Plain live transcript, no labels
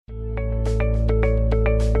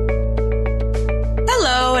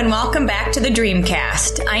and welcome back to the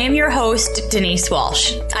Dreamcast. I am your host, Denise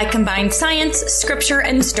Walsh. I combine science, scripture,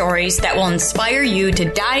 and stories that will inspire you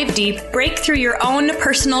to dive deep, break through your own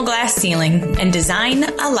personal glass ceiling, and design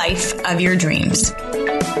a life of your dreams.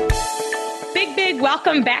 Big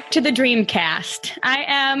welcome back to the Dreamcast. I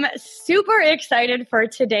am super excited for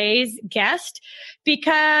today's guest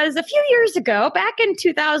because a few years ago, back in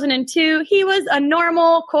 2002, he was a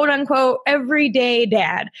normal, quote unquote, everyday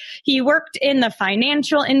dad. He worked in the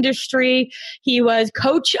financial industry. He was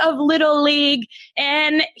coach of Little League,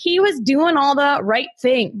 and he was doing all the right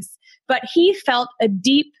things. But he felt a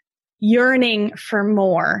deep yearning for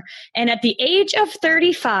more. And at the age of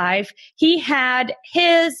 35, he had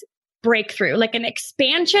his breakthrough, like an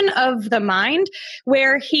expansion of the mind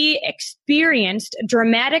where he experienced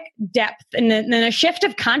dramatic depth and then a shift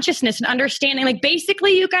of consciousness and understanding. Like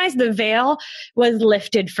basically, you guys, the veil was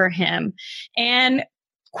lifted for him. And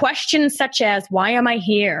questions such as, why am I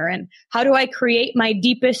here? And how do I create my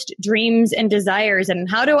deepest dreams and desires? And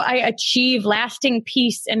how do I achieve lasting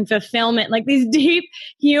peace and fulfillment? Like these deep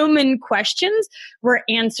human questions were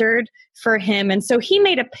answered for him. And so he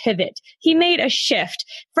made a pivot. He made a shift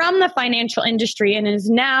from the financial industry and is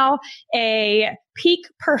now a peak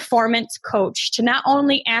performance coach to not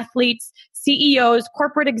only athletes, CEOs,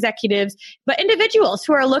 corporate executives, but individuals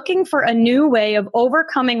who are looking for a new way of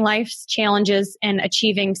overcoming life's challenges and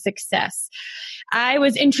achieving success. I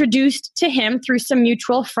was introduced to him through some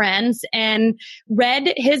mutual friends and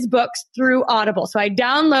read his books through Audible. So I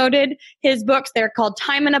downloaded his books. They're called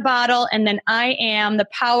Time in a Bottle and then I Am: The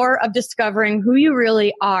Power of Discovering Who You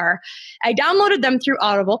Really Are. I downloaded them through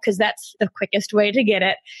Audible because that's the quickest way to get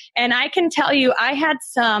it. And I can tell you, I had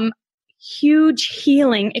some huge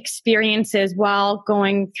healing experiences while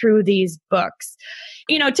going through these books.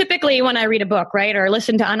 You know, typically when I read a book, right, or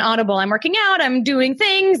listen to on Audible, I'm working out, I'm doing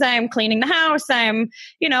things, I'm cleaning the house, I'm,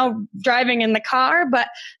 driving in the car. But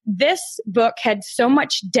this book had so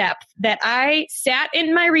much depth that I sat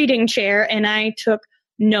in my reading chair and I took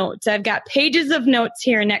notes. I've got pages of notes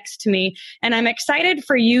here next to me, and I'm excited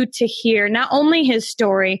for you to hear not only his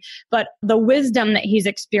story, but the wisdom that he's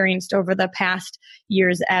experienced over the past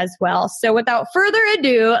years as well. So without further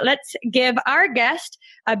ado, let's give our guest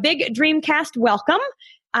a big Dreamcast welcome.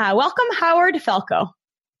 Welcome, Howard Felko.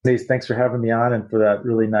 Denise, thanks for having me on and for that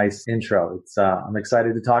really nice intro. I'm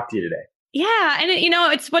excited to talk to you today. Yeah. And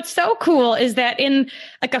it's what's so cool is that in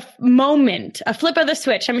like a moment, a flip of the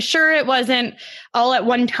switch, I'm sure it wasn't all at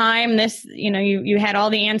one time. You had all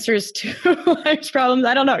the answers to life's problems.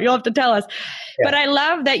 I don't know. You'll have to tell us. Yeah. But I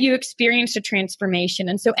love that you experienced a transformation.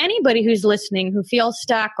 And so anybody who's listening who feels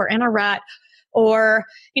stuck or in a rut, or,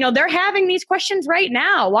 they're having these questions right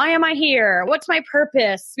now. Why am I here? What's my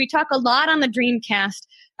purpose? We talk a lot on the Dreamcast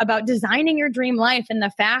about designing your dream life and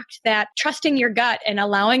the fact that trusting your gut and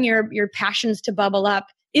allowing your passions to bubble up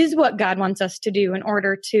is what God wants us to do in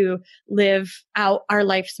order to live out our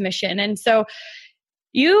life's mission. And so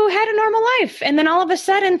you had a normal life and then all of a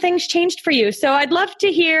sudden things changed for you. So I'd love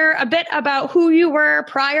to hear a bit about who you were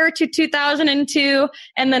prior to 2002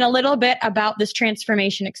 and then a little bit about this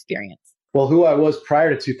transformation experience. Well, who I was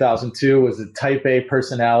prior to 2002 was a type A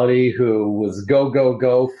personality who was go, go,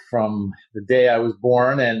 go from the day I was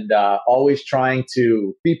born and always trying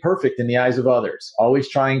to be perfect in the eyes of others, always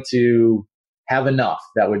trying to have enough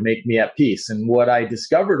that would make me at peace. And what I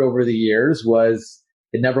discovered over the years was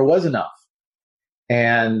it never was enough.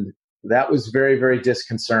 And that was very, very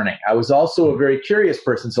disconcerting. I was also a very curious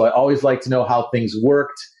person, so I always liked to know how things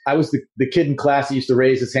worked. I was the kid in class that used to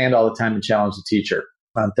raise his hand all the time and challenge the teacher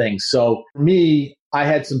on things. So for me, I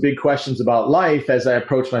had some big questions about life as I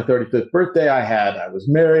approached my 35th birthday. I was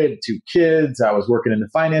married, 2 kids. I was working in the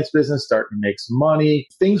finance business, starting to make some money.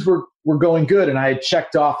 Things were going good. And I had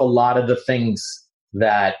checked off a lot of the things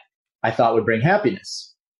that I thought would bring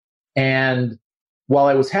happiness. And while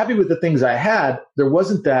I was happy with the things I had, there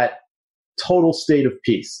wasn't that total state of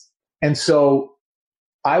peace. And so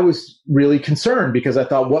I was really concerned because I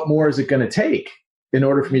thought, what more is it going to take? In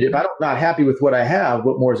order for me to, if I'm not happy with what I have,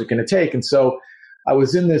 what more is it going to take? And so I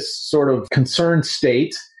was in this sort of concerned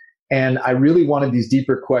state and I really wanted these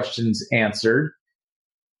deeper questions answered.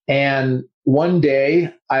 And one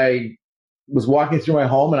day I was walking through my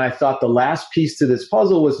home and I thought the last piece to this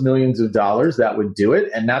puzzle was millions of dollars that would do it.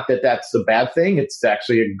 And not that that's a bad thing. It's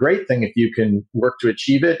actually a great thing if you can work to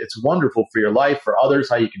achieve it. It's wonderful for your life, for others,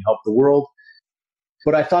 how you can help the world.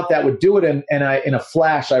 But I thought that would do it. And in a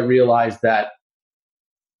flash, I realized that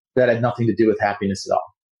had nothing to do with happiness at all.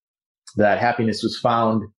 That happiness was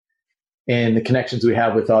found in the connections we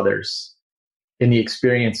have with others, in the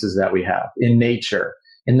experiences that we have, in nature,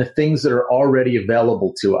 in the things that are already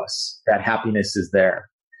available to us. That happiness is there.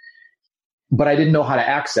 but I didn't know how to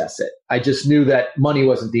access it. I just knew that money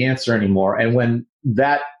wasn't the answer anymore. And when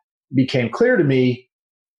that became clear to me,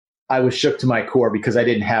 I was shook to my core because I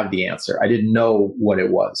didn't have the answer. I didn't know what it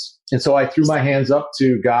was. And so I threw my hands up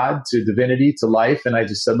to God, to divinity, to life. And I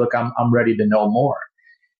just said, look, I'm ready to know more.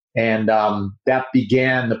 And that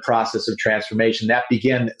began the process of transformation. That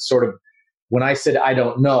began sort of when I said, I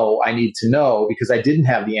don't know, I need to know, because I didn't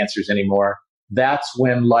have the answers anymore. That's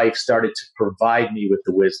when life started to provide me with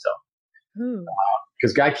the wisdom.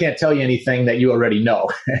 Because God can't tell you anything that you already know.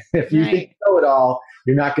 If you think you know it all,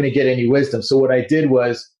 you're not going to get any wisdom. So what I did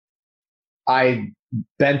was I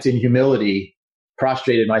bent in humility,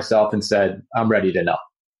 prostrated myself and said, I'm ready to know.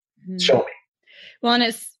 Show me. Well, and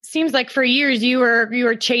it seems like for years you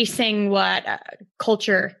were chasing what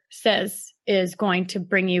culture says is going to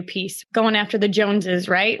bring you peace, going after the Joneses,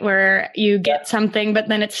 right? Where you get something, but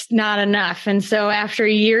then it's not enough. And so after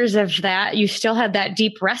years of that, you still had that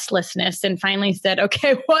deep restlessness and finally said,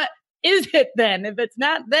 okay, what is it then? If it's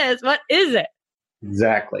not this, what is it?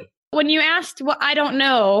 Exactly. When you asked, well, I don't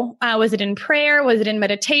know, was it in prayer? Was it in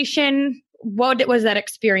meditation? What was that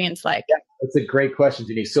experience like? Yeah, that's a great question,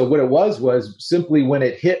 Denise. So what it was simply when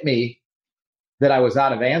it hit me that I was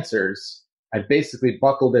out of answers, I basically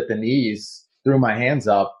buckled at the knees, threw my hands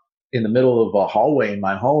up in the middle of a hallway in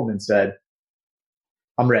my home and said,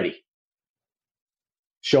 I'm ready.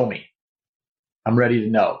 Show me. I'm ready to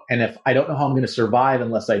know. And if I don't know how I'm going to survive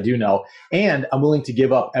unless I do know, and I'm willing to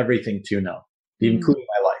give up everything to know, including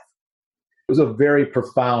my life. It was a very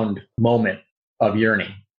profound moment of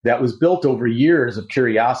yearning that was built over years of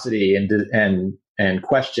curiosity and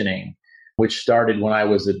questioning, which started when I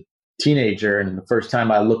was a teenager. And the first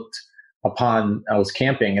time I was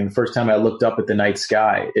camping, and the first time I looked up at the night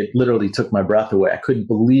sky, it literally took my breath away. I couldn't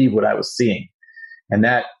believe what I was seeing. And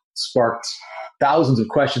that sparked thousands of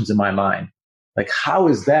questions in my mind. Like, how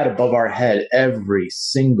is that above our head every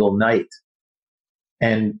single night?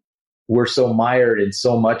 And we're so mired in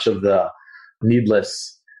so much of the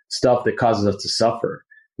needless stuff that causes us to suffer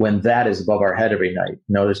when that is above our head every night.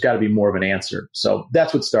 No, there's got to be more of an answer. So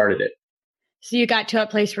that's what started it. So you got to a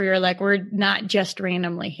place where you're like, we're not just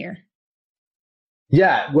randomly here.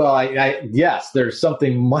 Yeah, well, yes, there's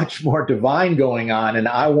something much more divine going on, and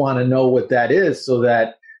I want to know what that is so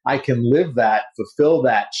that I can live that, fulfill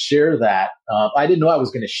that, share that. I didn't know I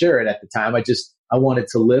was going to share it at the time. I wanted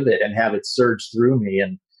to live it and have it surge through me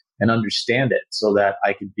and understand it so that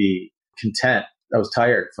I could be content. I was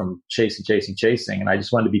tired from chasing, and I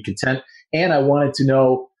just wanted to be content. And I wanted to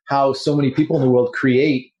know how so many people in the world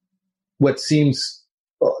create what seems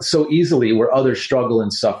so easily where others struggle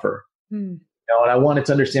and suffer. And I wanted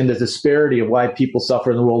to understand the disparity of why people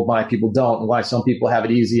suffer in the world, why people don't, and why some people have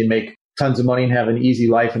it easy and make tons of money and have an easy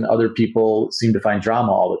life, and other people seem to find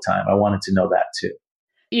drama all the time. I wanted to know that too.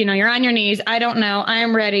 You're on your knees. I don't know. I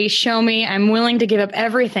am ready. Show me. I'm willing to give up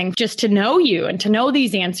everything just to know you and to know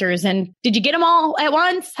these answers. And did you get them all at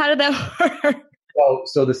once? How did that work? Well,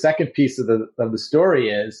 so the second piece of the story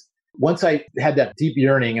is once I had that deep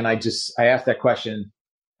yearning and I asked that question,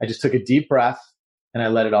 I just took a deep breath and I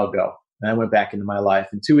let it all go. And I went back into my life.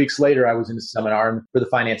 And 2 weeks later, I was in a seminar for the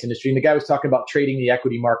finance industry. And the guy was talking about trading the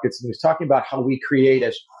equity markets. And he was talking about how we create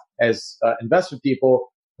as investment people,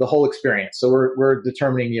 the whole experience. So we're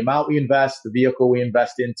determining the amount we invest, the vehicle we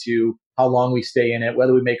invest into, how long we stay in it,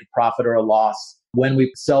 whether we make a profit or a loss, when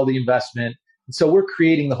we sell the investment. And so we're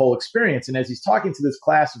creating the whole experience. And as he's talking to this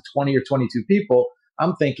class of 20 or 22 people,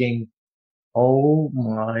 I'm thinking, oh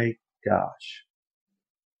my gosh.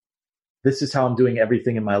 This is how I'm doing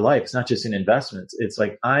everything in my life. It's not just in investments. It's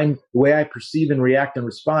like the way I perceive and react and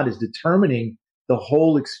respond is determining the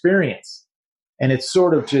whole experience. And it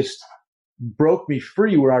sort of just broke me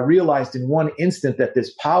free where I realized in one instant that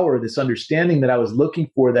this power, this understanding that I was looking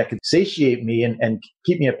for that could satiate me and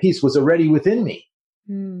keep me at peace was already within me.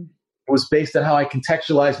 It was based on how I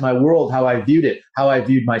contextualized my world, how I viewed it, how I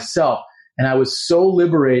viewed myself. And I was so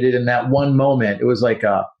liberated in that one moment. It was like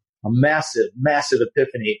a massive, massive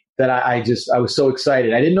epiphany that I was so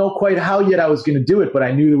excited. I didn't know quite how yet I was going to do it, but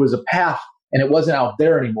I knew there was a path and it wasn't out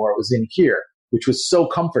there anymore. It was in here, which was so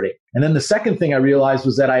comforting. And then the second thing I realized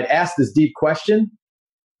was that I'd asked this deep question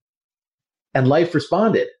and life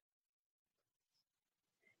responded.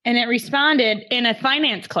 And it responded in a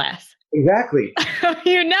finance class. Exactly.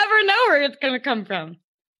 You never know where it's going to come from.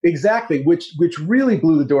 Exactly, which really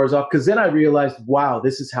blew the doors off, because then I realized, wow,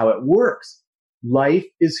 this is how it works. Life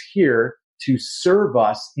is here to serve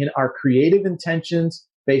us in our creative intentions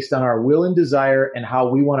based on our will and desire and how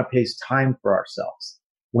we want to pace time for ourselves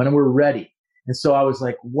when we're ready. And so I was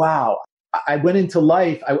like, wow, I went into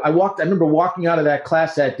life. I remember walking out of that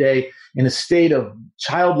class that day in a state of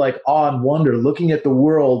childlike awe and wonder, looking at the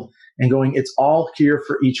world and going, it's all here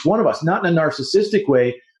for each one of us, not in a narcissistic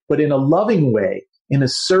way, but in a loving way, in a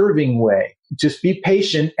serving way. Just be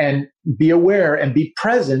patient and be aware and be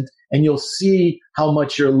present, and you'll see how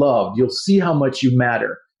much you're loved. You'll see how much you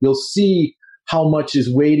matter. You'll see how much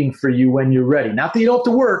is waiting for you when you're ready. Not that you don't have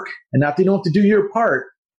to work and not that you don't have to do your part,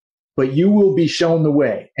 but you will be shown the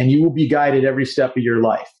way and you will be guided every step of your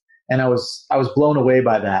life. And I was blown away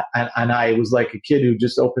by that. And I was like a kid who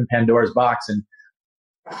just opened Pandora's box. And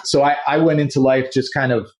so I went into life just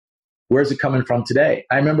kind of, where's it coming from today?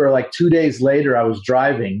 I remember like 2 days later, I was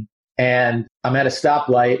driving and I'm at a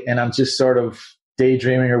stoplight and I'm just sort of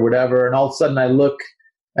daydreaming or whatever. And all of a sudden I look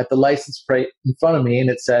at the license plate in front of me and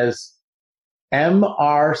it says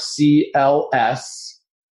MRCLS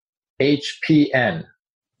HPN.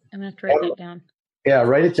 I'm going to have to write that down. Yeah,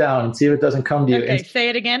 write it down and see if it doesn't come to you. Okay, say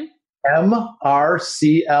it again. MRCLS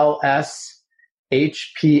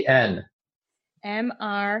HPN.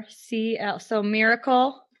 MRCL. So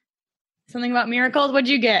miracle. Something about miracles. What'd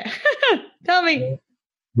you get? Tell me.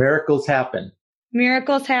 Miracles happen.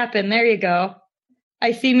 Miracles happen. There you go.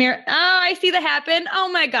 I see I see the happen. Oh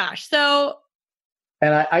my gosh. So.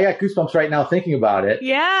 And I got goosebumps right now thinking about it.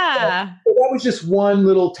 Yeah. So that was just one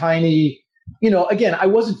little tiny, again, I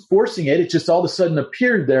wasn't forcing it. It just all of a sudden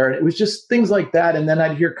appeared there. And it was just things like that. And then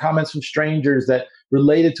I'd hear comments from strangers that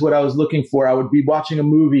related to what I was looking for. I would be watching a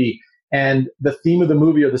movie and the theme of the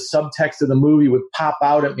movie or the subtext of the movie would pop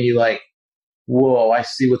out at me like, whoa, I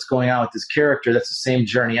see what's going on with this character. That's the same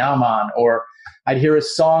journey I'm on. Or I'd hear a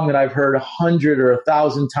song that I've heard 100 or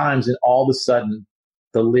 1,000 times and all of a sudden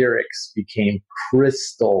the lyrics became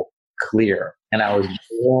crystal clear and I was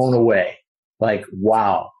blown away. Like,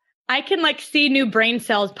 wow. I can see new brain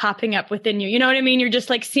cells popping up within you. You know what I mean? You're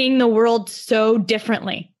just seeing the world so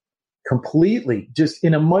differently. Completely, just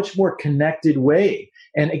in a much more connected way.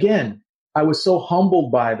 And again, I was so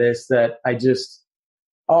humbled by this that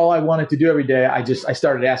all I wanted to do every day, I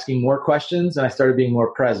started asking more questions and I started being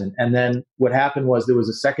more present. And then what happened was there was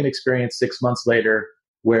a second experience 6 months later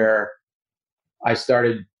where I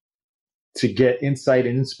started to get insight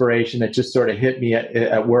and inspiration that just sort of hit me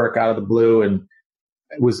at work out of the blue. And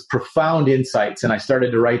it was profound insights. And I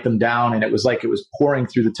started to write them down and it was like it was pouring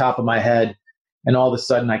through the top of my head. And all of a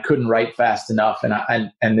sudden I couldn't write fast enough.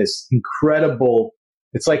 And this incredible,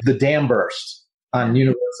 it's like the dam burst on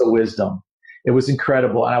universal wisdom. It was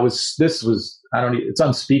incredible. And it's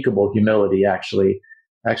unspeakable humility, actually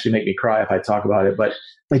make me cry if I talk about it. But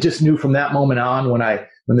I just knew from that moment on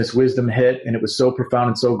when this wisdom hit and it was so profound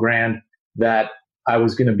and so grand that I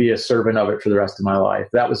was going to be a servant of it for the rest of my life.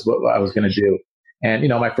 That was what I was going to do. And,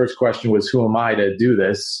 my first question was, who am I to do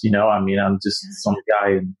this? I'm just some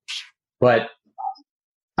guy. But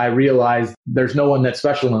I realized there's no one that's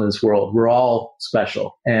special in this world. We're all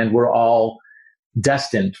special and we're all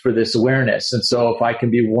destined for this awareness. And so if I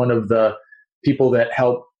can be one of the people that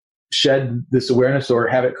help shed this awareness or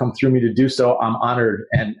have it come through me to do so, I'm honored.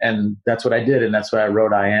 And that's what I did. And that's why I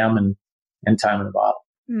wrote I Am and Time in a Bottle.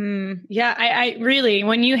 Yeah, I really,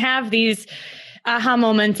 when you have these aha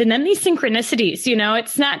moments and then these synchronicities,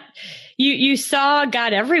 it's not, you saw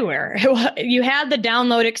God everywhere. You had the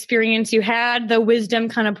download experience, you had the wisdom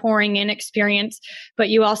kind of pouring in experience, but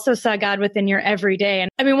you also saw God within your everyday. And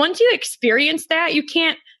I mean, once you experience that, you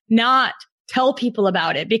can't not tell people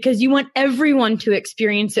about it because you want everyone to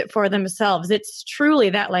experience it for themselves. It's truly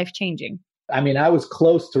that life-changing. I mean, I was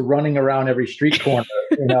close to running around every street corner,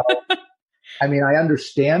 I mean, I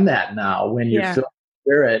understand that now when you're filled with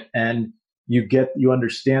spirit and you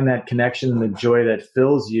understand that connection and the joy that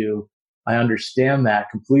fills you. I understand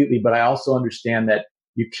that completely, but I also understand that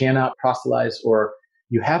you cannot proselytize or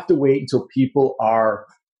you have to wait until people are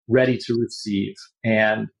ready to receive.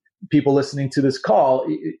 And people listening to this call,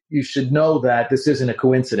 you should know that this isn't a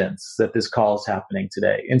coincidence that this call is happening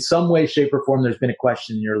today. In some way, shape, or form, there's been a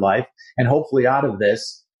question in your life. And hopefully out of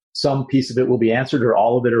this, some piece of it will be answered or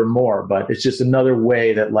all of it or more. But it's just another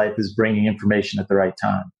way that life is bringing information at the right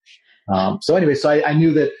time. So I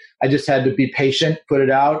knew that I just had to be patient, put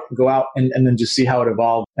it out, go out, and then just see how it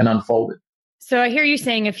evolved and unfolded. So I hear you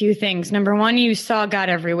saying a few things. Number one, you saw God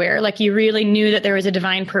everywhere. You really knew that there was a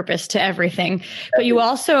divine purpose to everything, but you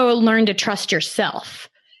also learned to trust yourself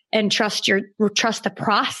and trust the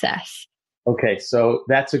process. Okay. So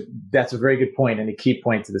that's a very good point and a key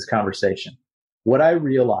point to this conversation. What I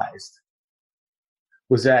realized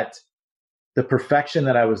was that the perfection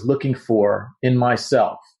that I was looking for in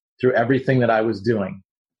myself through everything that I was doing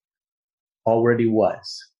already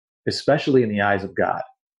was, especially in the eyes of God.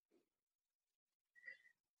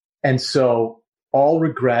 And so all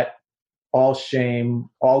regret, all shame,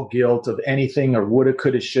 all guilt of anything or woulda,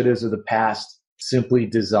 coulda, shouldas of the past simply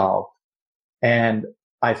dissolved. And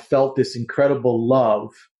I felt this incredible love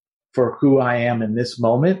for who I am in this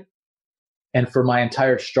moment and for my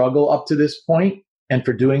entire struggle up to this point and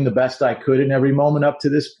for doing the best I could in every moment up to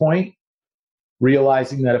this point,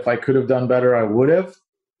 realizing that if I could have done better, I would have,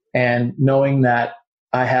 and knowing that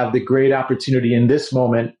I have the great opportunity in this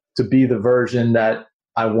moment to be the version that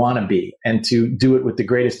I want to be and to do it with the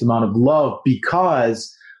greatest amount of love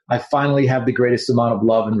because I finally have the greatest amount of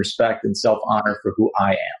love and respect and self-honor for who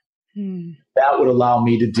I am. That would allow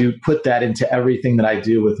me to put that into everything that I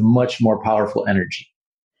do with much more powerful energy.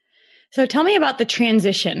 So tell me about the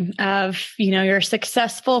transition of, you're a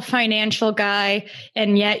successful financial guy,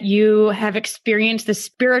 and yet you have experienced the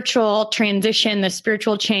spiritual transition, the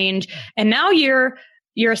spiritual change. And now you're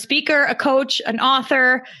a speaker, a coach, an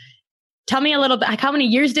author. Tell me a little bit, how many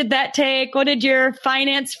years did that take? What did your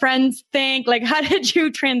finance friends think? How did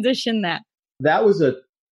you transition that? That was a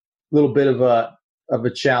little bit of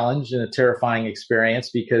a challenge and a terrifying experience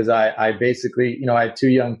because I basically, I had 2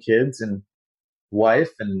 young kids and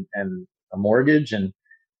wife and a mortgage and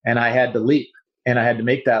I had to leap and I had to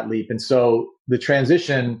make that leap. And so the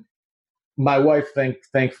transition, my wife,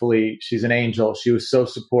 thankfully, she's an angel. She was so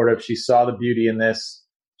supportive. She saw the beauty in this.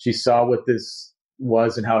 She saw what this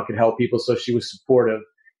was and how it could help people. So she was supportive.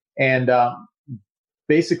 And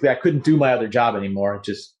basically I couldn't do my other job anymore.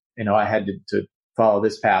 Just, I had to follow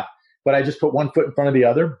this path, but I just put one foot in front of the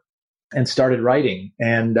other and started writing.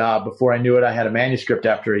 And before I knew it, I had a manuscript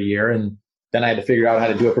after a year. And then I had to figure out how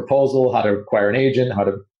to do a proposal, how to acquire an agent, how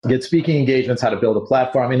to get speaking engagements, how to build a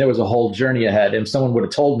platform. I mean, there was a whole journey ahead. If someone would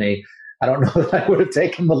have told me, I don't know that I would have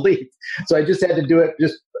taken the leap. So I just had to do it,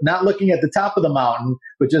 just not looking at the top of the mountain,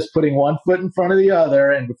 but just putting one foot in front of the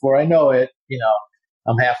other. And before I know it,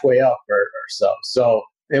 I'm halfway up or so. So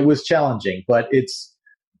it was challenging, but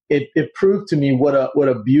it proved to me what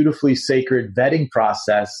a beautifully sacred vetting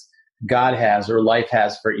process God has or life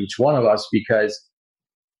has for each one of us, because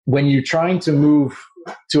when you're trying to move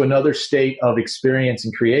to another state of experience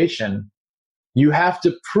and creation, you have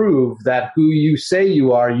to prove that who you say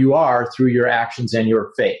you are through your actions and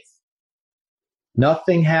your faith.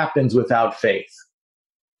 Nothing happens without faith.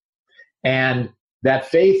 And that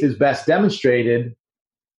faith is best demonstrated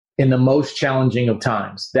in the most challenging of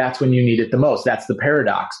times. That's when you need it the most. That's the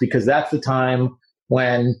paradox, because that's the time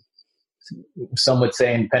when, some would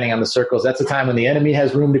say, depending on the circles, that's the time when the enemy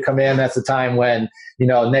has room to come in. That's the time when,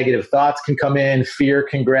 negative thoughts can come in, fear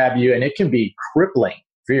can grab you, and it can be crippling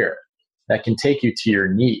fear that can take you to your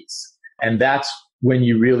knees. And that's when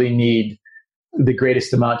you really need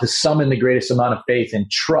to summon the greatest amount of faith and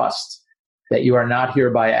trust that you are not here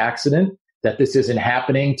by accident, that this isn't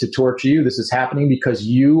happening to torture you. This is happening because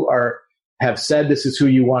you have said this is who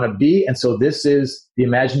you want to be. And so this is the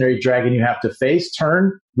imaginary dragon you have to face,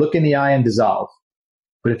 turn, look in the eye, and dissolve.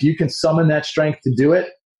 But if you can summon that strength to do it,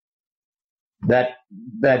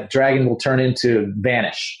 that dragon will turn into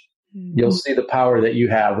vanish. Mm-hmm. You'll see the power that you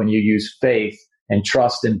have when you use faith and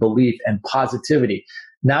trust and belief and positivity.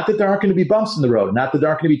 Not that there aren't going to be bumps in the road, not that there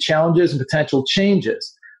aren't going to be challenges and potential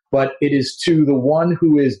changes, but it is to the one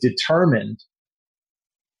who is determined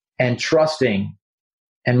and trusting,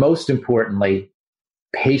 and most importantly,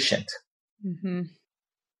 patient. Mm-hmm.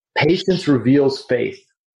 Patience reveals faith.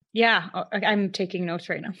 Yeah, I'm taking notes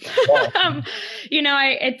right now.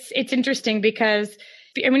 It's interesting because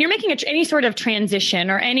when you're making any sort of transition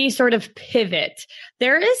or any sort of pivot,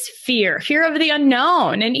 there is fear of the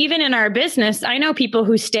unknown. And even in our business, I know people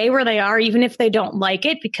who stay where they are, even if they don't like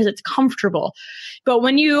it, because it's comfortable. But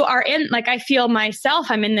when you are in, I feel myself,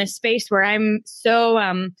 I'm in this space where I'm so,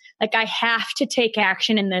 I have to take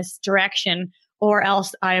action in this direction, or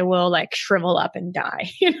else I will shrivel up and die.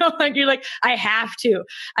 You're like, I have to.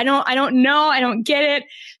 I don't know. I don't get it.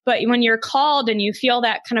 But when you're called and you feel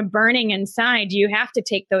that kind of burning inside, you have to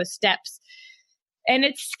take those steps. And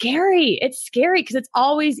it's scary. It's scary because it's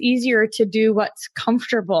always easier to do what's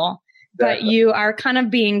comfortable, but you are kind of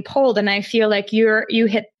being pulled. And I feel like you're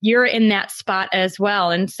in that spot as well.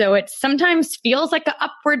 And so it sometimes feels like an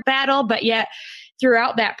upward battle, but yet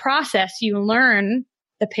throughout that process, you learn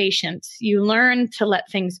the patience. You learn to let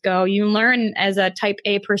things go. You learn, as a type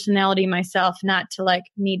A personality myself, not to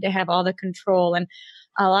need to have all the control. And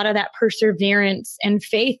a lot of that perseverance and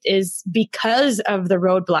faith is because of the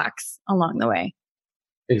roadblocks along the way.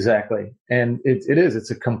 Exactly. And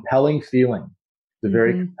it's a compelling feeling. It's a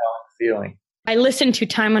very compelling feeling. I listened to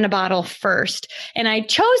Time on a Bottle first, and I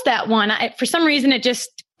chose that one. For some reason, it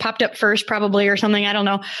just popped up first, probably, or something. I don't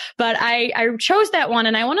know. But I chose that one,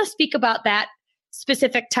 and I want to speak about that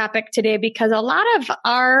specific topic today because a lot of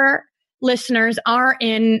our listeners are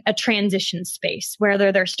in a transition space,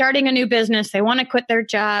 whether they're starting a new business, they want to quit their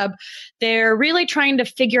job, they're really trying to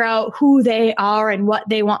figure out who they are and what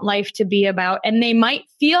they want life to be about. And they might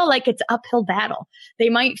feel like it's uphill battle. They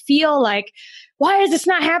might feel like, why is this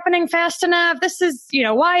not happening fast enough? This is,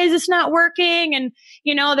 why is this not working? And,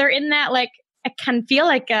 they're in that, like, it can feel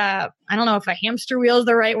like I don't know if a hamster wheel is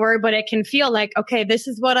the right word, but it can feel like, okay, this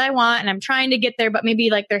is what I want and I'm trying to get there, but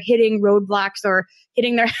maybe like they're hitting roadblocks or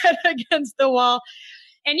hitting their head against the wall.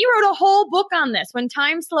 And you wrote a whole book on this. When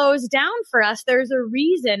time slows down for us, there's a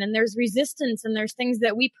reason and there's resistance and there's things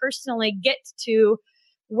that we personally get to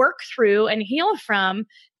work through and heal from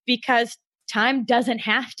because time doesn't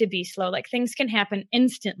have to be slow. Like things can happen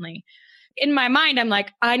instantly. In my mind, I'm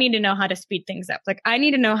like, I need to know how to speed things up. Like, I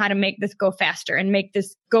need to know how to make this go faster and make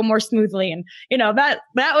this go more smoothly. And, that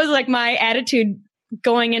was like my attitude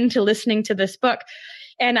going into listening to this book.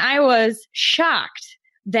 And I was shocked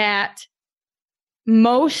that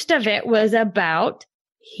most of it was about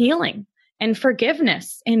healing and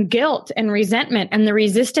forgiveness and guilt and resentment and the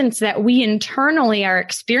resistance that we internally are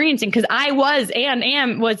experiencing. Because I was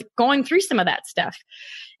going through some of that stuff.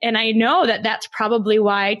 And I know that that's probably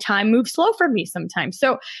why time moves slow for me sometimes.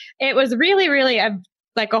 So it was really, really a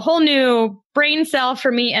whole new brain cell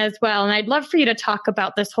for me as well. And I'd love for you to talk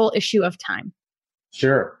about this whole issue of time.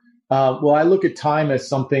 Sure. Well, I look at time as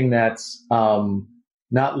something that's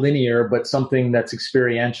not linear, but something that's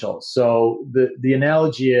experiential. So the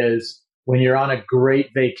analogy is when you're on a great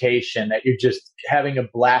vacation that you're just having a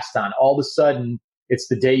blast on, all of a sudden, it's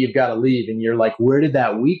the day you've got to leave and you're like, where did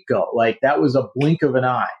that week go? Like that was a blink of an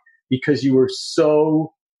eye because you were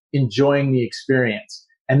so enjoying the experience.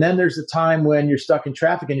 And then there's a time when you're stuck in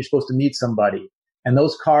traffic and you're supposed to meet somebody and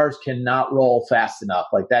those cars cannot roll fast enough.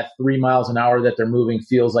 Like that 3 miles an hour that they're moving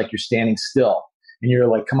feels like you're standing still and you're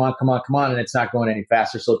like, come on. And it's not going any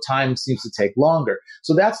faster. So time seems to take longer.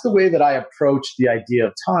 So that's the way that I approach the idea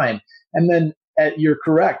of time. And then you're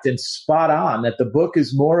correct and spot on that the book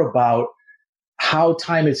is more about how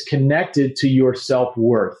time is connected to your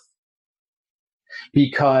self-worth.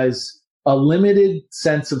 Because a limited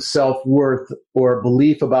sense of self-worth or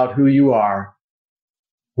belief about who you are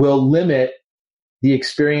will limit the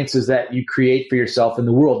experiences that you create for yourself in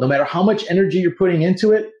the world. No matter how much energy you're putting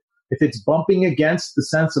into it, if it's bumping against the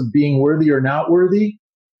sense of being worthy or not worthy,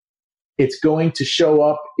 it's going to show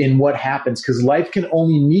up in what happens because life can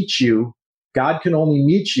only meet you, God can only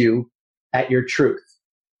meet you at your truth.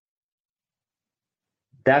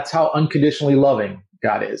 That's how unconditionally loving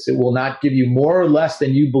God is. It will not give you more or less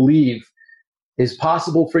than you believe is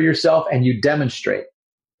possible for yourself, and you demonstrate.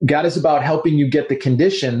 God is about helping you get the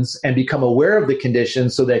conditions and become aware of the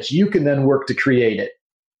conditions so that you can then work to create it.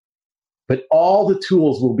 But all the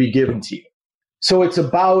tools will be given to you. So it's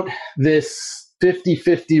about this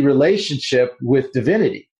 50-50 relationship with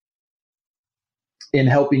divinity in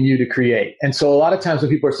helping you to create. And so a lot of times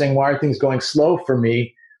when people are saying, why are things going slow for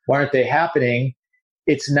me? Why aren't they happening?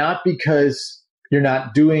 It's not because you're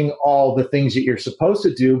not doing all the things that you're supposed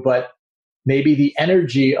to do, but maybe the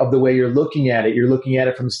energy of the way you're looking at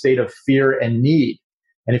it from a state of fear and need.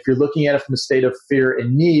 And if you're looking at it from a state of fear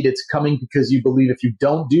and need, it's coming because you believe if you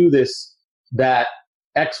don't do this, that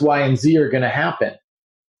X, Y, and Z are going to happen.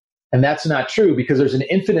 And that's not true because there's an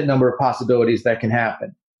infinite number of possibilities that can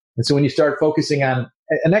happen. And so when you start focusing on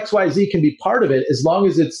an X, Y, Z can be part of it as long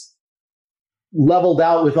as it's leveled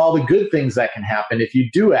out with all the good things that can happen if you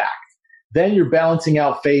do act. Then you're balancing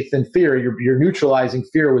out faith and fear. You're neutralizing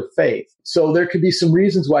fear with faith. So there could be some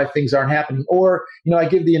reasons why things aren't happening. Or, I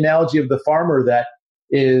give the analogy of the farmer that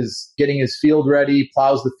is getting his field ready,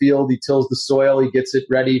 plows the field, he tills the soil, he gets it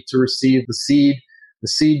ready to receive the seed. The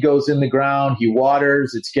seed goes in the ground, he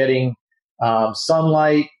waters, it's getting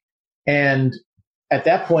sunlight. And at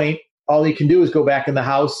that point, all he can do is go back in the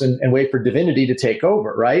house and wait for divinity to take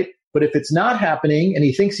over, right? But if it's not happening and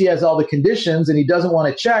he thinks he has all the conditions and he doesn't want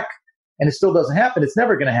to check and it still doesn't happen, it's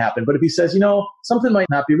never going to happen. But if he says, something might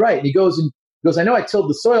not be right, and he goes, I know I tilled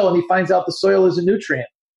the soil, and he finds out the soil is a nutrient.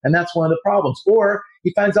 And that's one of the problems. Or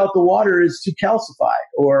he finds out the water is too calcified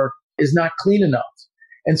or is not clean enough.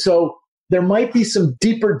 And so there might be some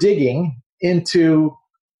deeper digging into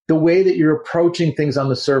the way that you're approaching things on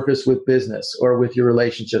the surface with business or with your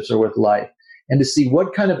relationships or with life, and to see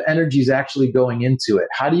what kind of energy is actually going into it.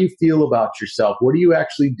 How do you feel about yourself? What are you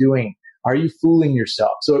actually doing? Are you fooling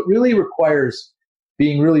yourself? So it really requires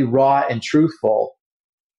being really raw and truthful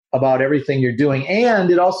about everything you're doing.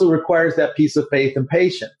 And it also requires that piece of faith and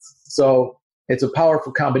patience. So it's a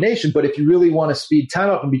powerful combination. But if you really want to speed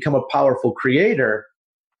time up and become a powerful creator,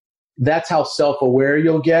 that's how self-aware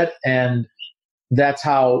you'll get. And that's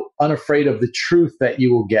how unafraid of the truth that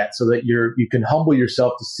you will get, so that you can humble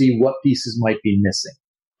yourself to see what pieces might be missing.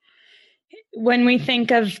 When we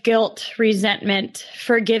think of guilt, resentment,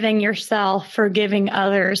 forgiving yourself, forgiving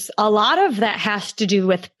others, a lot of that has to do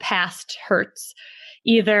with past hurts.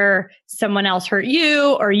 Either someone else hurt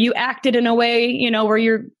you, or you acted in a way, where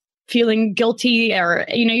you're feeling guilty, or,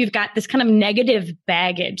 you've got this kind of negative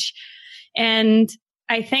baggage. And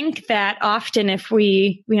I think that often if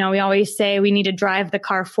we always say we need to drive the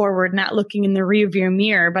car forward, not looking in the rearview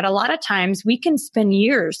mirror, but a lot of times we can spend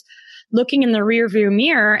years looking in the rearview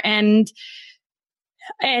mirror and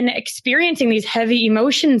experiencing these heavy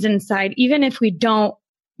emotions inside, even if we don't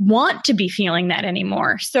want to be feeling that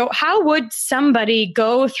anymore. So how would somebody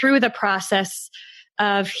go through the process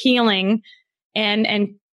of healing and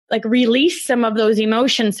like release some of those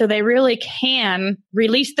emotions so they really can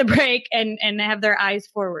release the brake and have their eyes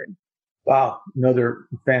forward? Wow, another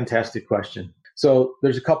fantastic question. So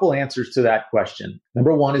there's a couple answers to that question.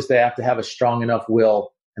 Number one is they have to have a strong enough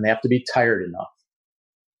will, and they have to be tired enough.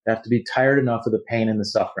 They have to be tired enough of the pain and the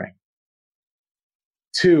suffering.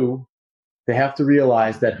 Two, they have to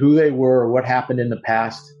realize that who they were or what happened in the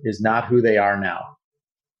past is not who they are now.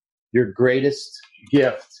 Your greatest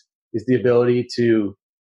gift is the ability to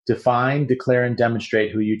define, declare, and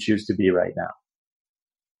demonstrate who you choose to be right now.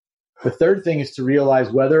 The third thing is to realize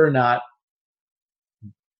whether or not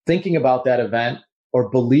thinking about that event or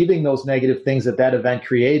believing those negative things that event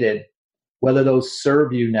created, whether those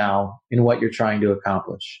serve you now in what you're trying to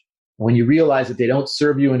accomplish. When you realize that they don't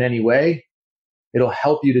serve you in any way, it'll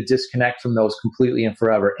help you to disconnect from those completely and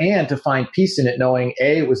forever, and to find peace in it, knowing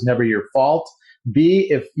A, it was never your fault. B,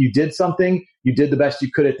 if you did something, you did the best you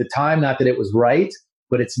could at the time, not that it was right,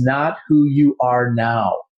 but it's not who you are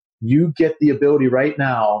now. You get the ability right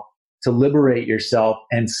now to liberate yourself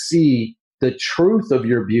and see the truth of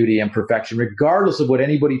your beauty and perfection, regardless of what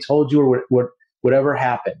anybody told you or whatever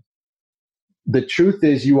happened. The truth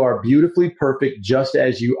is you are beautifully perfect just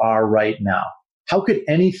as you are right now. How could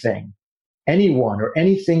anything, anyone, or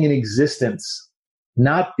anything in existence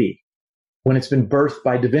not be when it's been birthed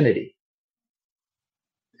by divinity?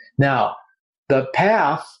 Now, the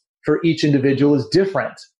path for each individual is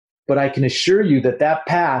different, but I can assure you that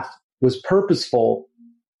path was purposeful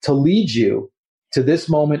to lead you to this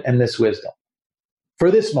moment and this wisdom.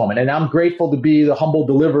 For this moment. And I'm grateful to be the humble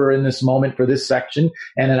deliverer in this moment for this section.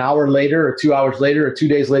 And an hour later, or 2 hours later, or 2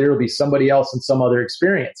 days later, it'll be somebody else in some other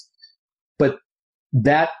experience. But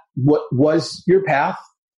what was your path.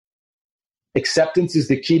 Acceptance is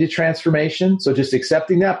the key to transformation. So just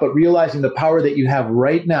accepting that, but realizing the power that you have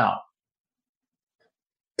right now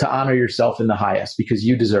to honor yourself in the highest, because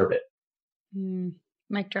you deserve it.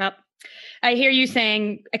 Mic drop. I hear you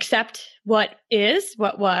saying accept what is,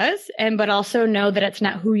 what was, but also know that it's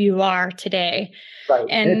not who you are today. Right.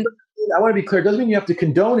 And I want to be clear, it doesn't mean you have to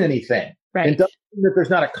condone anything. Right. It doesn't mean that there's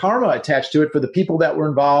not a karma attached to it for the people that were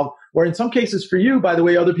involved, or in some cases for you, by the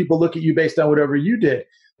way, other people look at you based on whatever you did.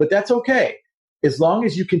 But that's okay. As long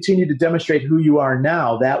as you continue to demonstrate who you are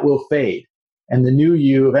now, that will fade. And the new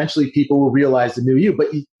you, eventually people will realize the new you. But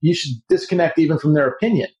you should disconnect even from their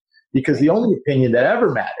opinion, because the only opinion that ever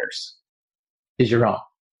matters is your own.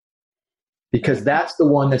 Because that's the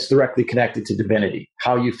one that's directly connected to divinity,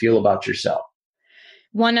 how you feel about yourself.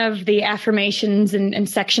 One of the affirmations and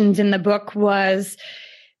sections in the book was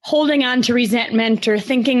holding on to resentment or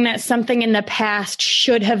thinking that something in the past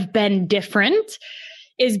should have been different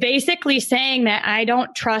is basically saying that I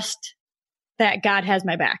don't trust that God has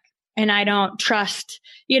my back. And I don't trust,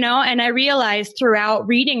 and I realized throughout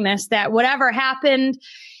reading this that whatever happened,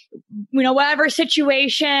 whatever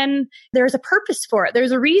situation, there's a purpose for it.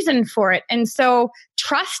 There's a reason for it. And so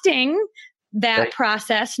trusting that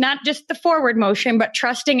process, not just the forward motion, but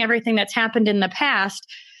trusting everything that's happened in the past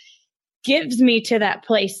gives me to that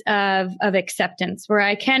place of acceptance where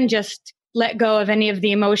I can just let go of any of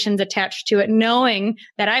the emotions attached to it, knowing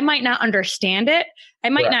that I might not understand it. I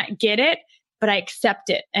might not get it, but I accept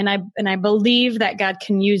it. And I believe that God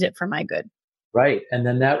can use it for my good. Right. And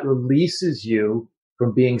then that releases you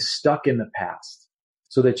from being stuck in the past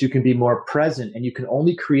so that you can be more present, and you can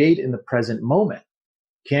only create in the present moment.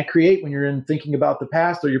 You can't create when you're thinking about the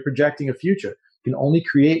past or you're projecting a future. You can only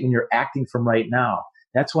create when you're acting from right now.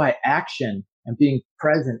 That's why action and being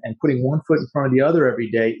present and putting one foot in front of the other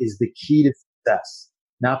every day is the key to success.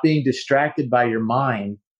 Not being distracted by your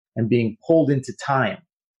mind and being pulled into time,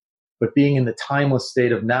 but being in the timeless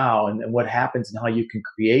state of now and what happens and how you can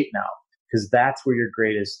create now, because that's where your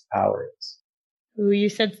greatest power is. Ooh, you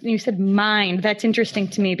said mind. That's interesting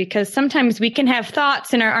to me because sometimes we can have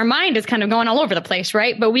thoughts and our mind is kind of going all over the place,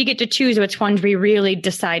 right? But we get to choose which ones we really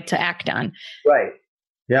decide to act on. Right.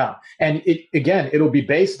 Yeah. And it'll be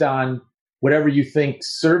based on whatever you think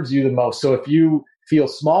serves you the most. So if you feel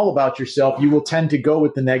small about yourself, you will tend to go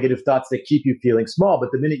with the negative thoughts that keep you feeling small. But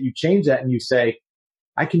the minute you change that and you say,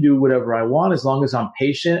 I can do whatever I want as long as I'm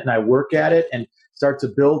patient and I work at it and start to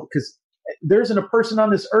build, because there isn't a person on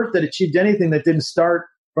this earth that achieved anything that didn't start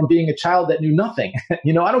from being a child that knew nothing. I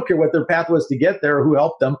don't care what their path was to get there or who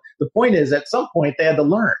helped them. The point is, at some point, they had to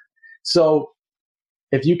learn. So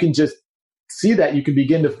if you can just see that, you can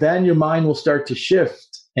begin to, then your mind will start to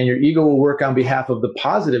shift and your ego will work on behalf of the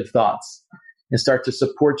positive thoughts and start to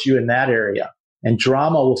support you in that area. And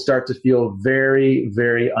drama will start to feel very,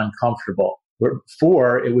 very uncomfortable. Where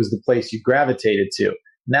before, it was the place you gravitated to.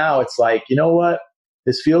 Now it's like, you know what?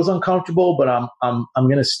 This feels uncomfortable, but I'm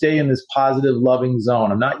going to stay in this positive, loving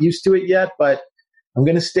zone. I'm not used to it yet, but I'm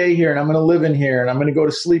going to stay here and I'm going to live in here and I'm going to go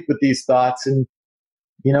to sleep with these thoughts. And,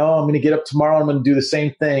 I'm going to get up tomorrow and I'm going to do the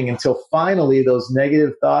same thing until finally those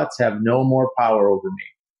negative thoughts have no more power over me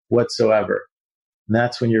whatsoever. And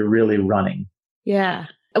that's when you're really running. Yeah.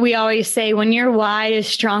 We always say when your why is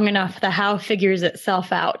strong enough, the how figures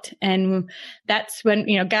itself out. And that's when,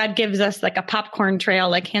 God gives us like a popcorn trail,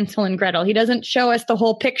 like Hansel and Gretel. He doesn't show us the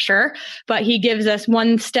whole picture, but he gives us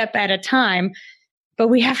one step at a time. But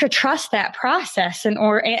we have to trust that process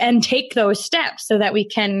and take those steps so that we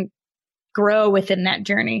can grow within that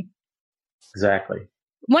journey. Exactly.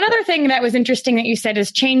 One other thing that was interesting that you said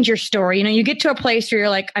is change your story. You get to a place where you're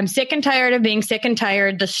like, I'm sick and tired of being sick and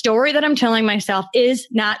tired. The story that I'm telling myself is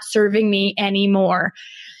not serving me anymore.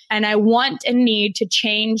 And I want and need to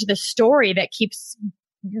change the story that keeps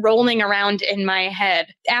rolling around in my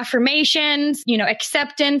head. Affirmations,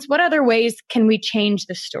 acceptance. What other ways can we change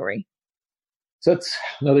the story? So that's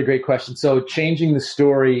another great question. So changing the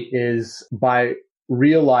story is by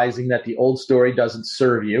realizing that the old story doesn't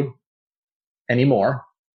serve you anymore.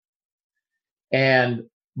 And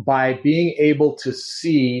by being able to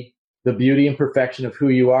see the beauty and perfection of who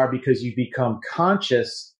you are because you become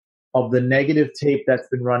conscious of the negative tape that's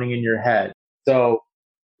been running in your head. So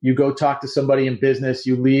you go talk to somebody in business,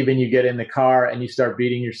 you leave and you get in the car and you start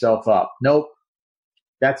beating yourself up. Nope,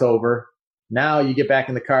 that's over. Now you get back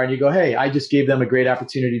in the car and you go, hey, I just gave them a great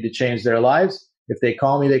opportunity to change their lives. If they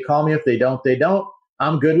call me, they call me. If they don't, they don't.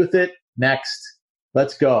 I'm good with it. Next.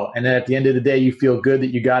 Let's go. And then at the end of the day, you feel good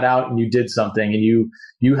that you got out and you did something and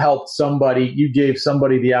you helped somebody, you gave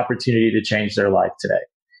somebody the opportunity to change their life today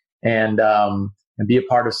and be a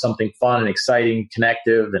part of something fun and exciting,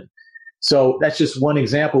 connective. And so that's just one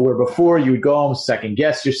example where before you would go home, second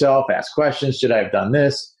guess yourself, ask questions. Should I have done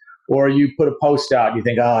this? Or you put a post out, you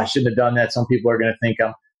think, oh, I shouldn't have done that. Some people are going to think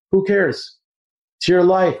who cares? It's your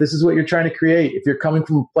life. This is what you're trying to create. If you're coming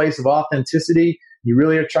from a place of authenticity, you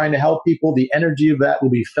really are trying to help people, the energy of that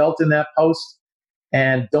will be felt in that post.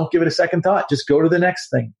 And don't give it a second thought. Just go to the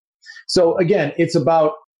next thing. So again, it's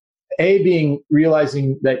about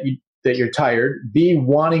realizing that you're tired, B,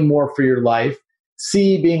 wanting more for your life,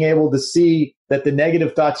 C, being able to see that the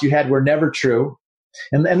negative thoughts you had were never true.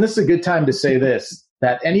 And this is a good time to say this,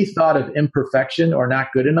 that any thought of imperfection or not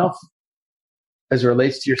good enough as it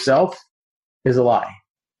relates to yourself is a lie.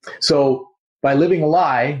 So by living a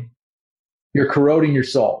lie, you're corroding your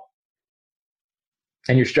soul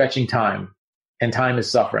and you're stretching time, and time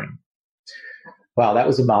is suffering. Wow, that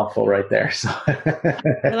was a mouthful right there. So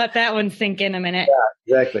let that one sink in a minute.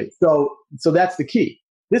 Yeah, exactly. So that's the key.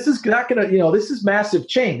 This is not going to, this is massive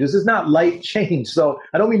change. This is not light change. So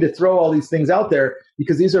I don't mean to throw all these things out there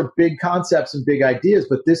because these are big concepts and big ideas,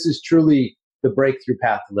 but this is truly the breakthrough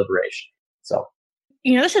path to liberation. So,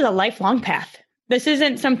 this is a lifelong path. This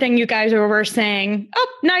isn't something you guys were saying, oh,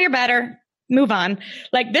 now you're better. Move on.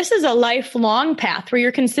 Like this is a lifelong path where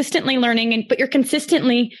you're consistently learning, but you're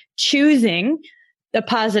consistently choosing the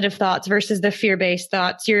positive thoughts versus the fear-based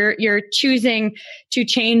thoughts. You're choosing to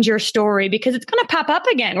change your story because it's going to pop up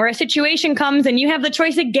again where a situation comes and you have the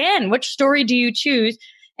choice again. Which story do you choose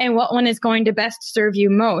and what one is going to best serve you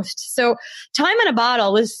most? So Time in a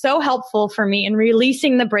Bottle was so helpful for me in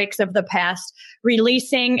releasing the breaks of the past,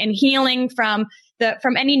 releasing and healing from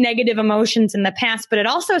any negative emotions in the past. But it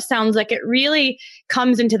also sounds like it really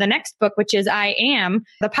comes into the next book, which is I Am,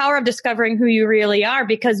 the power of discovering who you really are.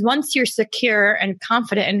 Because once you're secure and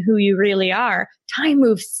confident in who you really are, time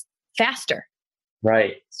moves faster.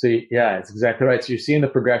 Right. So yeah, it's exactly right. So you're seeing the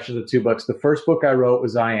progression of the two books. The first book I wrote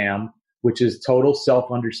was I Am, which is total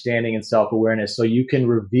self-understanding and self-awareness. So you can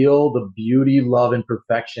reveal the beauty, love, and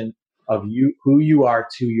perfection of you, who you are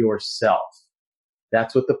to yourself.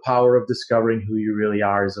 That's what the power of discovering who you really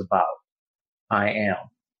are is about. I am.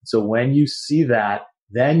 So when you see that,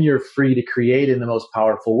 then you're free to create in the most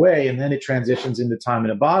powerful way. And then it transitions into Time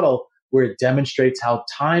in a Bottle, where it demonstrates how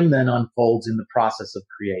time then unfolds in the process of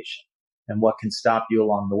creation and what can stop you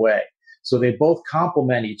along the way. So they both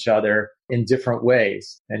complement each other in different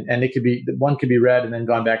ways. And it could be, one could be read and then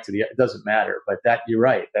gone back to the, it doesn't matter. But that, you're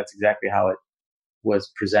right. That's exactly how it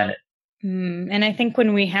was presented. And I think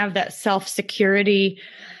when we have that self-security,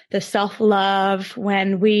 the self-love,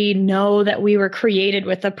 when we know that we were created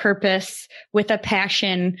with a purpose, with a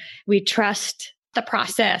passion, we trust the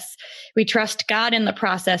process, we trust God in the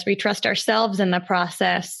process, we trust ourselves in the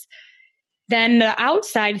process, then the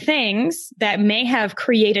outside things that may have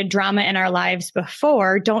created drama in our lives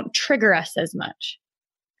before don't trigger us as much.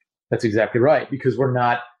 That's exactly right, because we're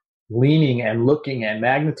not leaning and looking and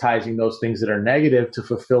magnetizing those things that are negative to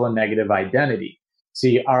fulfill a negative identity.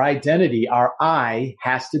 See, our identity, our I,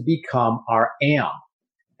 has to become our am.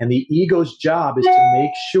 And the ego's job is to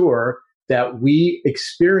make sure that we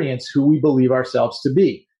experience who we believe ourselves to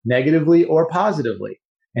be, negatively or positively.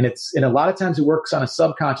 And a lot of times it works on a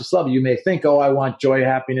subconscious level. You may think, oh, I want joy,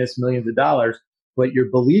 happiness, millions of dollars, but your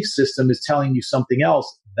belief system is telling you something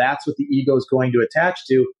else. That's what the ego is going to attach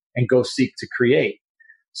to and go seek to create.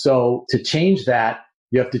 So to change that,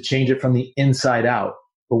 you have to change it from the inside out.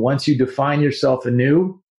 But once you define yourself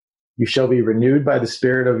anew, you shall be renewed by the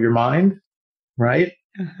spirit of your mind, right?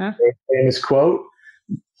 Uh-huh. Famous quote.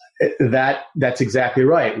 That's exactly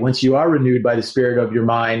right. Once you are renewed by the spirit of your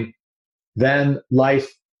mind, then life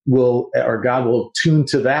will, or God will tune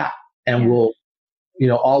to that and will,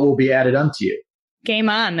 all will be added unto you. Game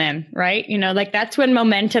on then, right? Like that's when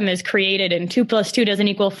momentum is created and 2 + 2 doesn't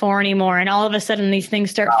equal 4 anymore. And all of a sudden these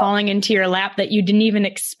things start falling into your lap that you didn't even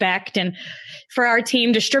expect. And for our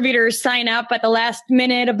team, distributors sign up at the last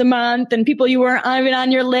minute of the month and people you weren't even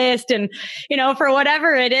on your list. And, for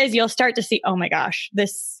whatever it is, you'll start to see, oh my gosh,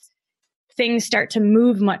 things start to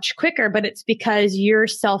move much quicker, but it's because you're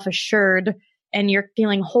self-assured and you're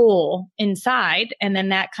feeling whole inside. And then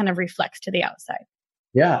that kind of reflects to the outside.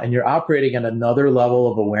 Yeah. And you're operating at another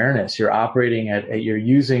level of awareness. You're operating you're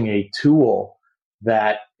using a tool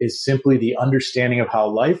that is simply the understanding of how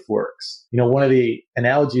life works. One of the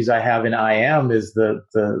analogies I have in I Am is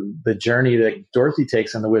the journey that Dorothy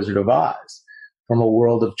takes on The Wizard of Oz, from a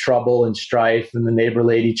world of trouble and strife and the neighbor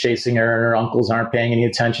lady chasing her and her uncles aren't paying any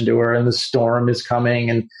attention to her and the storm is coming,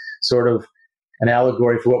 and sort of an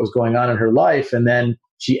allegory for what was going on in her life. And then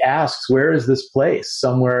she asks, where is this place?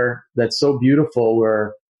 Somewhere that's so beautiful,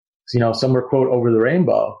 where, somewhere, quote, over the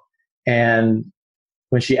rainbow. And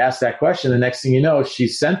when she asks that question, the next thing you know,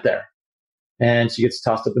 she's sent there. And she gets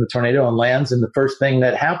tossed up in the tornado and lands. And the first thing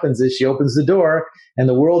that happens is she opens the door and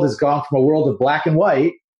the world has gone from a world of black and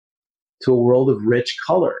white to a world of rich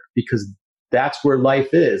color, because that's where life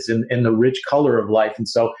is, in the rich color of life.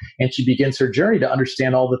 And she begins her journey to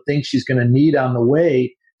understand all the things she's going to need on the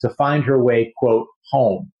way to find her way, quote,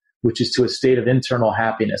 home, which is to a state of internal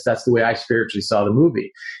happiness. That's the way I spiritually saw the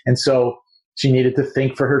movie. And so she needed to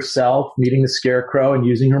think for herself, meeting the scarecrow and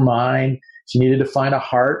using her mind. She needed to find a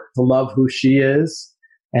heart to love who she is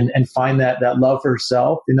and find that love for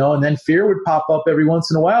herself, and then fear would pop up every once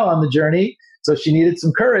in a while on the journey. So she needed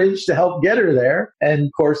some courage to help get her there. And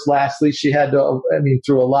of course, lastly, she had to,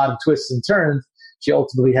 through a lot of twists and turns, she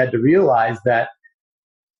ultimately had to realize that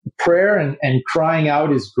prayer and crying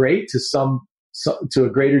out is great to a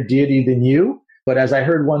greater deity than you. But as I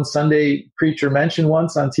heard one Sunday preacher mention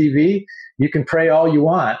once on TV, you can pray all you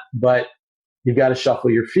want, but you've got to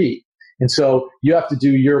shuffle your feet. And so you have to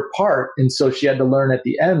do your part. And so she had to learn at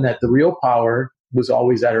the end that the real power was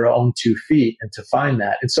always at her own 2 feet, and to find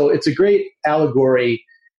that. And so it's a great allegory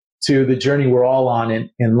to the journey we're all on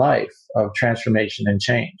in life of transformation and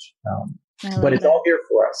change. But it's all here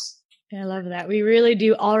for us. I love that. We really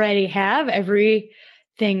do already have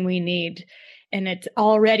everything we need, and it's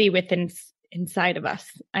already inside of us.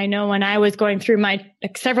 I know when I was going through my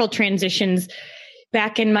several transitions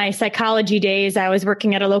back in my psychology days, I was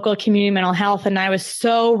working at a local community mental health, and I was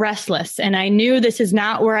so restless, and I knew this is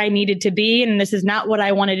not where I needed to be, and this is not what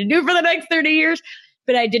I wanted to do for the next 30 years,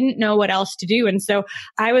 but I didn't know what else to do. And so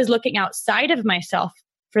I was looking outside of myself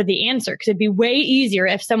for the answer, because it'd be way easier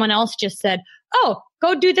if someone else just said, oh,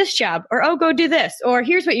 go do this job, or, oh, go do this, or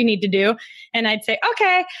here's what you need to do. And I'd say,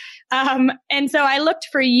 okay. And so I looked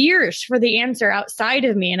for years for the answer outside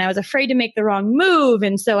of me, and I was afraid to make the wrong move.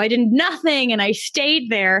 And so I did nothing, and I stayed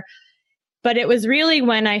there. But it was really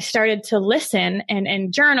when I started to listen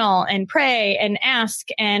and journal and pray and ask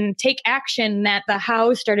and take action that the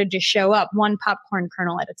how started to show up, one popcorn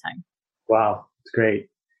kernel at a time. Wow. It's great.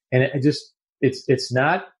 And it's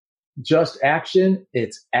not just action.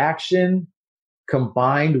 It's action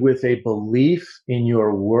combined with a belief in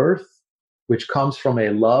your worth, which comes from a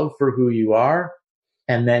love for who you are.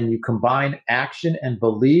 And then you combine action and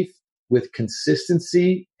belief with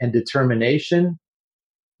consistency and determination.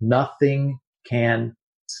 Nothing can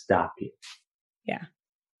stop you. Yeah,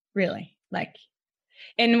 really.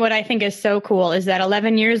 And what I think is so cool is that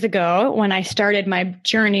 11 years ago, when I started my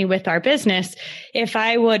journey with our business, if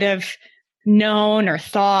I would have known or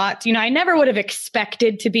thought, I never would have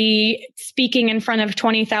expected to be speaking in front of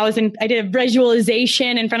 20,000. I did a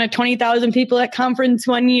visualization in front of 20,000 people at conference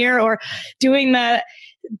one year, or doing the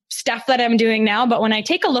stuff that I'm doing now. But when I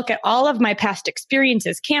take a look at all of my past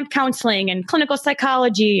experiences, camp counseling and clinical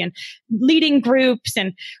psychology and leading groups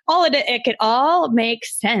and all of it could all make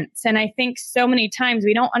sense. And I think so many times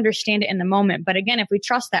we don't understand it in the moment. But again, if we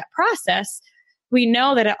trust that process, we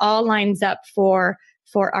know that it all lines up for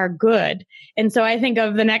our good. And so I think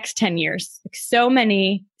of the next 10 years,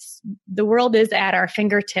 the world is at our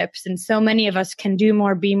fingertips, and so many of us can do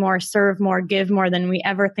more, be more, serve more, give more than we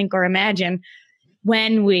ever think or imagine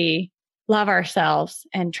when we love ourselves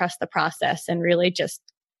and trust the process and really just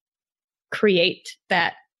create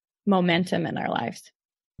that momentum in our lives.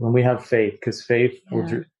 When we have faith, because faith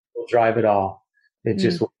will drive it all. It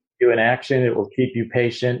just will keep you in action. It will keep you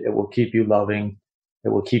patient. It will keep you loving. It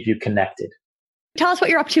will keep you connected. Tell us what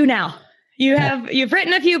you're up to now. You've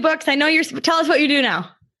written a few books. I know tell us what you do now.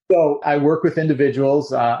 So I work with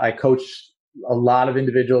individuals. I coach a lot of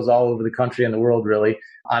individuals all over the country and the world, really,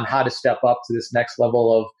 on how to step up to this next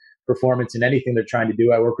level of performance in anything they're trying to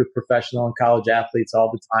do. I work with professional and college athletes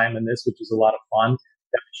all the time in this, which is a lot of fun,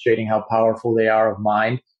 demonstrating how powerful they are of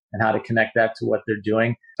mind and how to connect that to what they're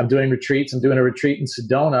doing. I'm doing retreats. I'm doing a retreat in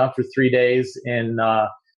Sedona for 3 days in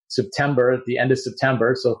September, at the end of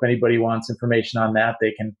September. So if anybody wants information on that,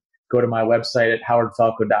 they can go to my website at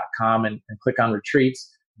howardfalco.com and click on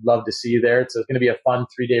retreats. Love to see you there. It's going to be a fun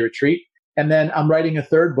 3-day retreat. And then I'm writing a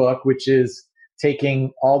third book, which is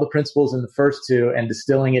taking all the principles in the first two and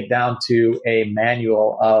distilling it down to a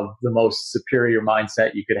manual of the most superior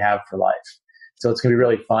mindset you could have for life. So it's going to be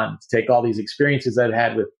really fun to take all these experiences I've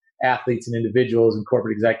had with athletes and individuals and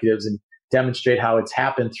corporate executives and demonstrate how it's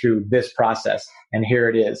happened through this process. And here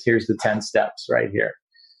it is. Here's the 10 steps right here.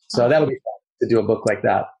 So that'll be fun to do a book like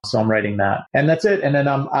that. So I'm writing that. And that's it. And then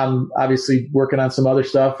I'm obviously working on some other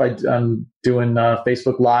stuff. I'm doing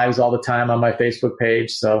Facebook Lives all the time on my Facebook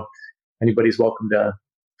page. So anybody's welcome to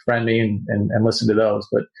friend me and listen to those.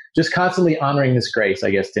 But just constantly honoring this grace,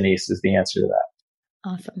 I guess, Denise, is the answer to that.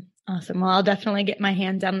 Awesome. Well, I'll definitely get my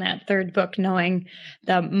hands on that third book, knowing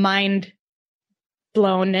the mind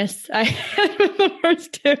blownness I had with the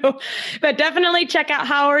first two. But definitely check out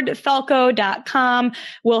howardfalco.com.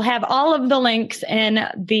 We'll have all of the links in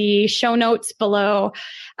the show notes below.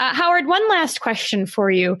 Howard, one last question for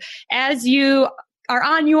you. As you are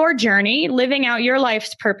on your journey, living out your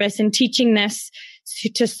life's purpose and teaching this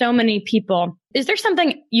to so many people, is there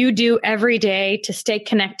something you do every day to stay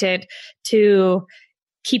connected, to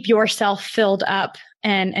keep yourself filled up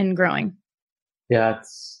and growing? Yeah,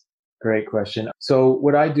 it's a great question. So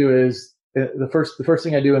what I do is the first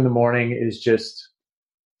thing I do in the morning is just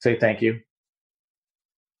say thank you.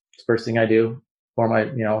 It's the first thing I do for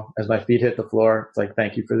my, as my feet hit the floor. It's like,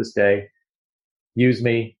 thank you for this day. Use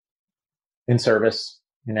me in service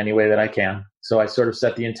in any way that I can. So I sort of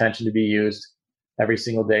set the intention to be used every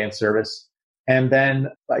single day in service. And then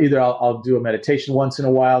either I'll do a meditation once in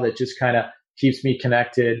a while that just kind of keeps me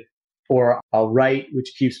connected, or I'll write,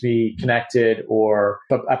 which keeps me connected.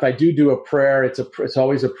 But if I do a prayer, it's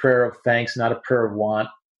always a prayer of thanks, not a prayer of want.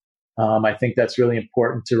 I think that's really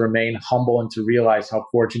important, to remain humble and to realize how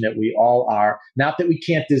fortunate we all are. Not that we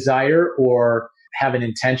can't desire or have an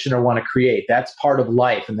intention or want to create. That's part of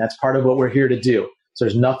life, and that's part of what we're here to do. So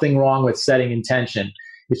there's nothing wrong with setting intention.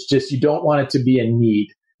 It's just you don't want it to be a need.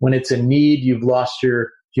 When it's a need, you've lost your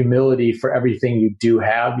humility for everything you do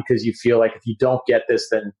have, because you feel like if you don't get this,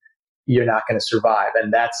 then you're not going to survive.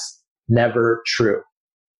 And that's never true.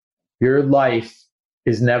 Your life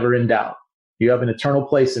is never in doubt. You have an eternal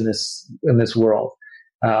place in this world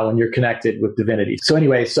when you're connected with divinity. So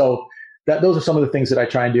anyway, those are some of the things that I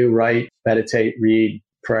try and do: write, meditate, read,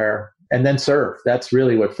 prayer, and then serve. That's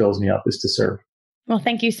really what fills me up, is to serve. Well,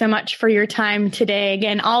 thank you so much for your time today.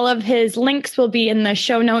 Again, all of his links will be in the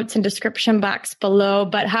show notes and description box below.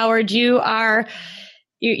 But Howard, you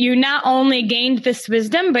not only gained this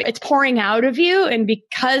wisdom, but it's pouring out of you. And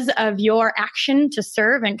because of your action to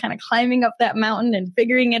serve and kind of climbing up that mountain and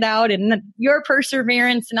figuring it out, and your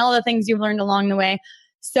perseverance and all the things you've learned along the way,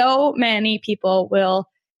 so many people will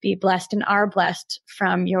be blessed and are blessed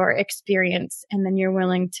from your experience. And then you're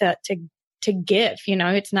willing to give,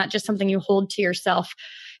 it's not just something you hold to yourself,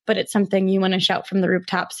 but it's something you want to shout from the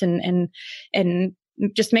rooftops and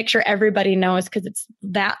just make sure everybody knows, because it's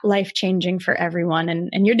that life-changing for everyone.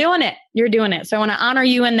 And you're doing it. You're doing it. So I want to honor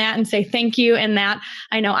you in that and say thank you in that.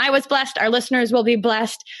 I know I was blessed. Our listeners will be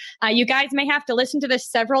blessed. You guys may have to listen to this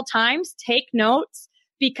several times. Take notes,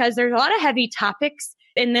 because there's a lot of heavy topics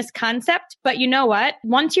in this concept. But you know what?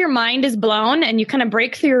 Once your mind is blown and you kind of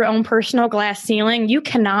break through your own personal glass ceiling, you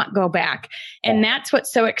cannot go back. And that's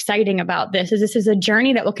what's so exciting about this is a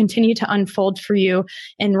journey that will continue to unfold for you.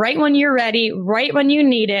 And right when you're ready, right when you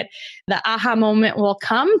need it, the aha moment will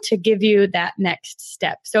come to give you that next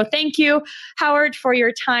step. So thank you, Howard, for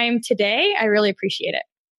your time today. I really appreciate it.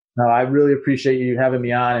 No, I really appreciate you having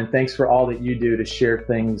me on, and thanks for all that you do to share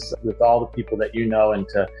things with all the people that you know and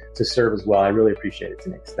to serve as well. I really appreciate it,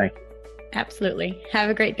 Denise. Thank you. Absolutely. Have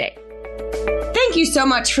a great day. Thank you so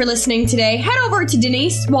much for listening today. Head over to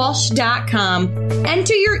denisewalsh.com.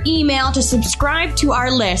 Enter your email to subscribe to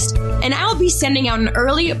our list, and I'll be sending out an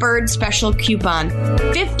early bird special coupon.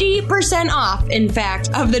 50% off, in fact,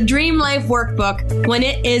 of the Dream Life Workbook when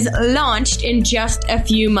it is launched in just a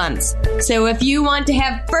few months. So if you want to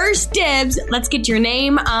have first dibs, let's get your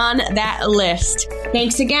name on that list.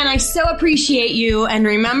 Thanks again. I so appreciate you. And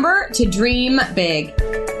remember to dream big.